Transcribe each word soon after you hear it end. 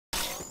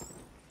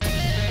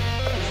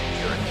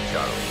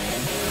Charlie.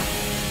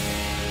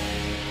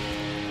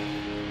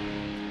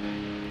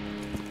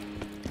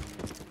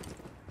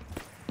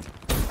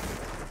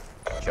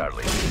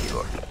 Charlie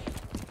secure.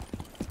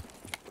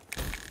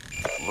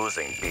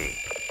 Losing B.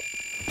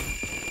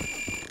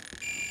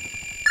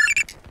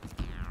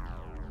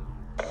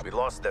 We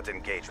lost that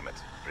engagement.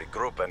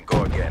 Regroup and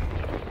go again.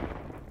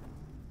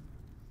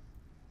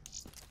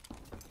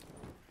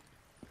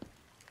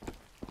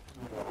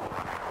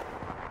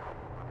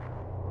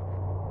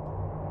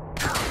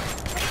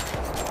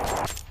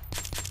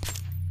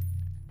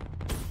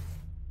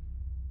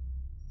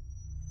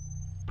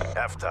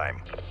 Halftime.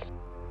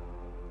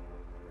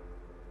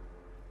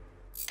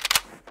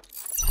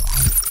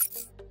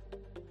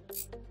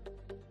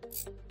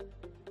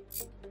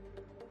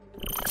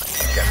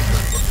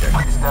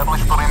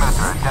 Establish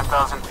perimeter at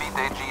 10,000 feet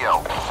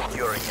AGL.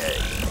 Securing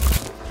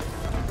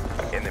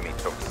A. Enemy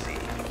took C.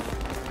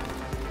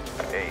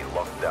 A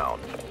locked down.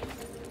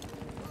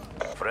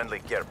 Friendly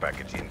care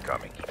package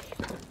incoming.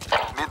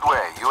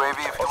 Midway, UAV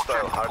fuel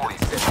Hostile check hardened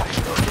complete.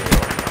 sentry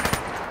AO.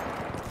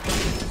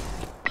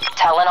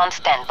 Talon on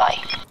standby.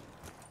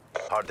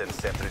 Hardened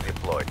sentry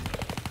deployed.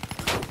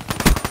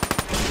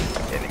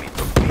 Enemy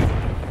took B.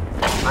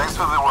 Thanks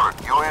for the work.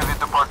 UAV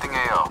departing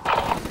AO.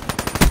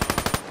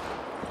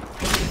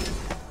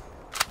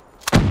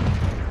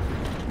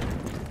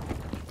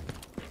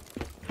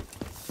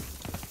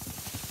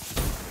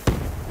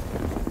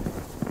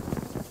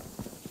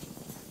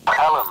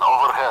 Talon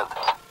overhead.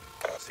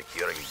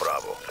 Securing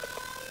Bravo.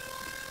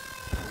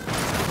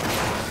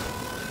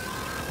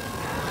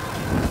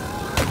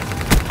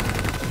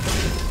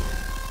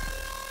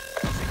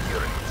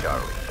 Securing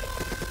Charlie.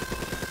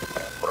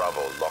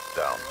 Bravo locked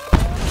down.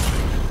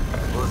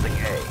 Losing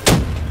A.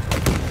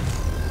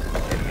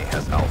 Enemy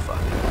has Alpha.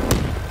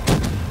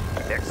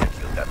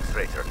 Execute that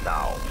traitor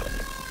now.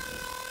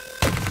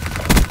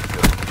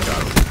 Securing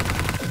Charlie.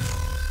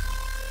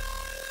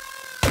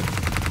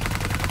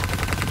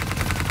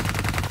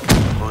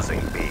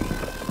 Losing B.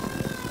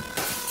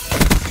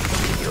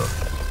 Secure.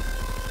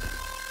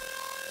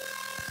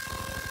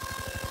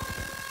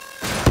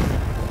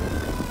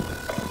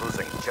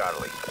 Losing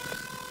Charlie.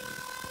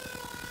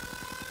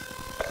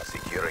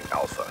 Securing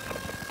Alpha.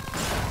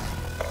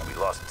 We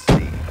lost C.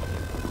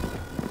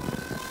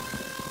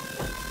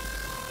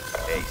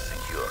 A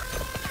secure.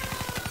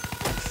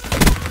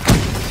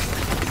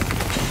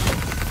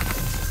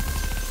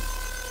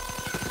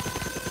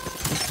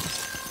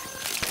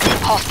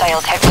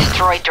 Hostiles have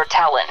destroyed your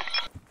Talon.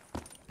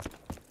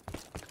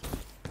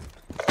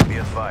 Be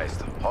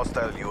advised,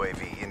 hostile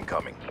UAV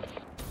incoming.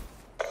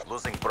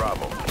 Losing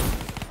Bravo.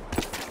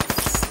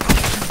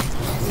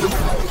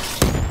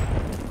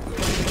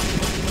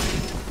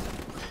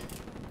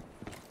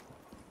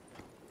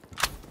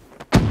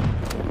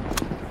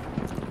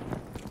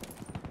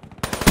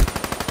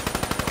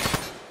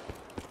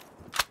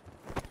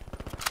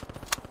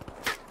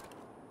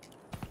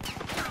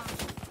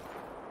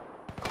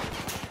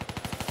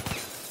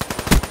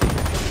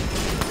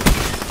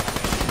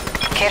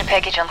 Care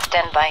package on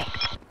standby.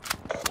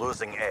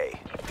 Losing A.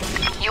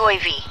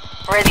 UAV,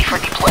 ready for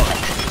deployment.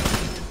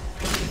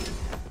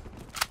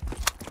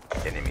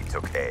 Enemy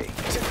took A.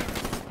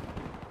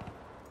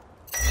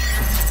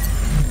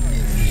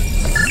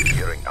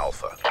 Securing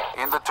Alpha.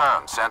 In the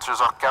turn, sensors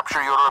are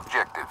capture your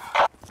objective.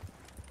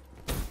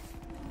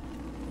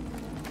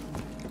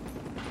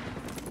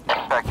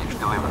 Package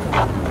delivered.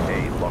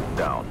 A locked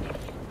down.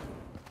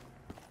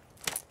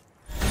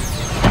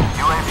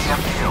 UAV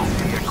MPL,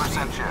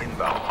 50% check.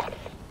 Inbound.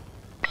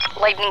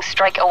 Lightning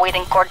strike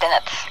awaiting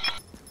coordinates.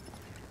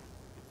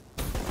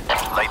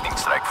 Lightning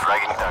strike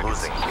fragging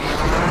targets. Losing B.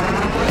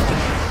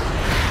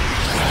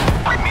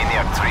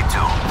 Maniac 3-2,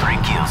 3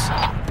 kills.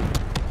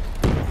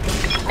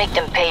 Make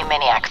them pay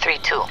Maniac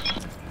 3-2.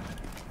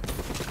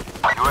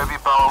 UAV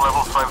power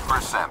level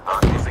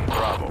 5%. Losing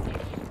Bravo.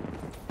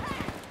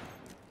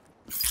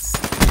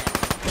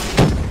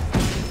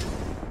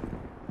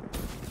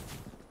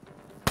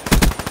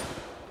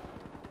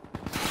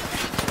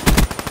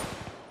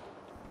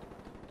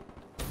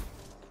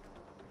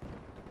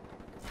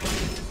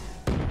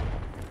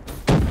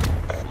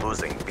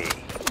 Losing B.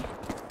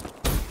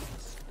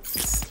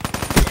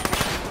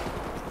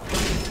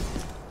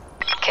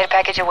 Care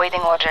package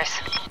awaiting orders.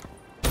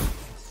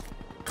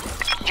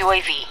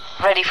 UAV,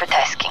 ready for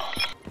tasking.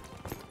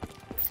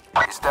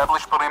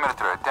 Establish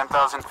perimeter at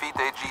 10,000 feet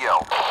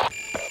AGL.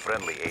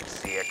 Friendly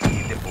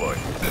HCXE deployed.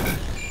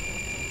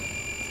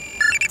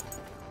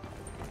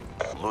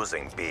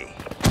 Losing B.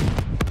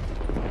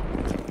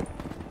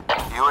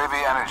 UAV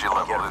energy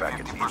level Care at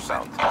package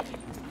 50%. inbound.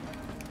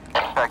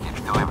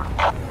 Package delivered.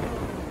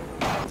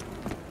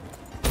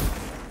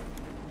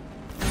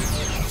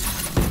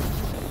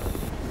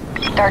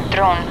 Dark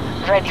drone,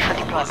 ready for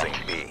deployment. Losing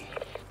B.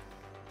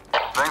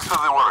 Thanks for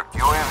the work.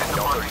 UAV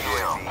Counter departing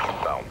AO. UAV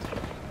inbound.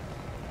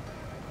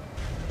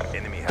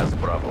 Enemy has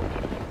Bravo.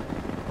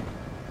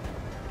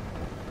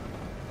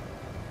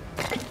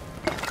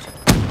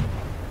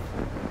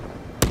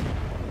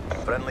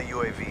 Friendly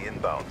UAV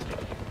inbound.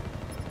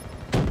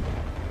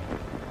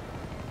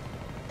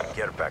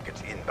 Care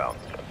package inbound.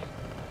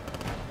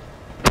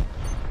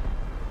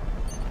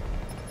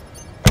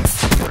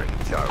 Securing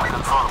Charlie.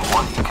 Confirm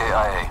 1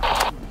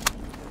 EKIA.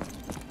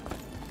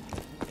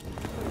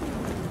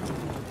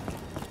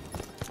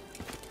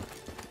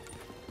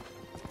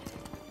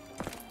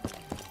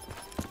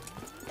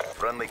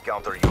 Friendly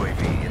counter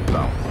UAV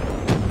inbound.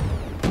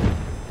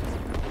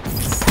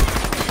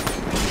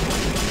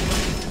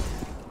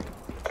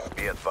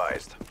 Be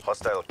advised,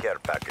 hostile care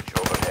package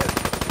overhead.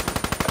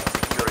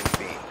 Securing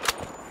B.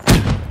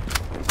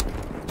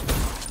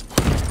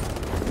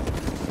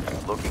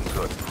 Looking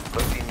good.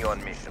 Continue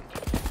on mission.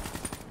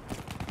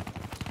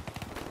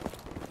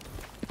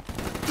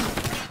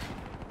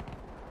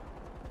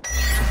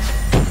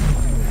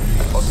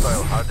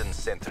 Hostile hardened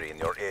sentry in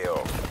your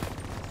AO.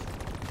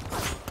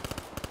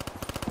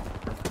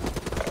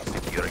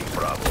 Securing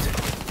Bravo.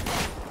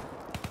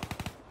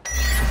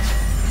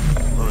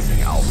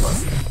 Losing Alpha.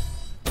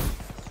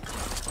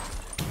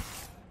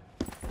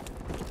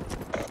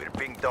 We're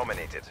being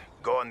dominated.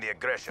 Go on the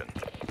aggression.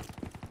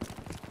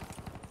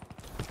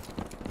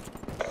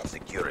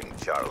 Securing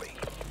Charlie.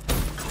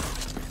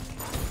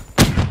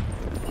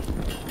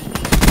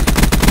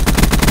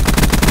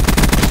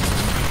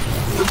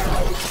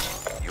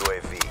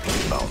 UAV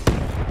inbound.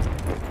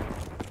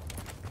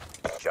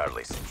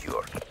 Charlie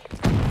secured.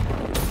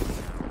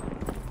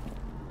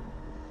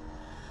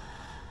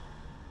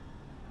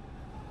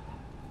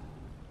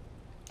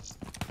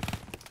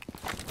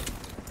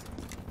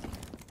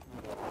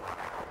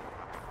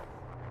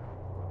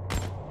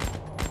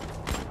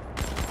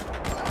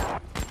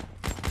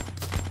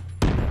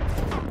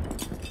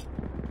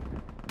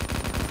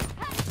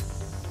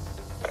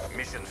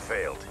 Mission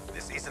failed.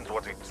 This isn't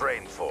what we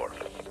trained for.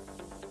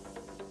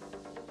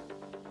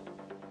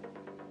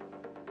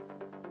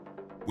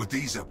 With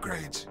these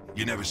upgrades,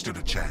 you never stood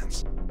a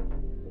chance.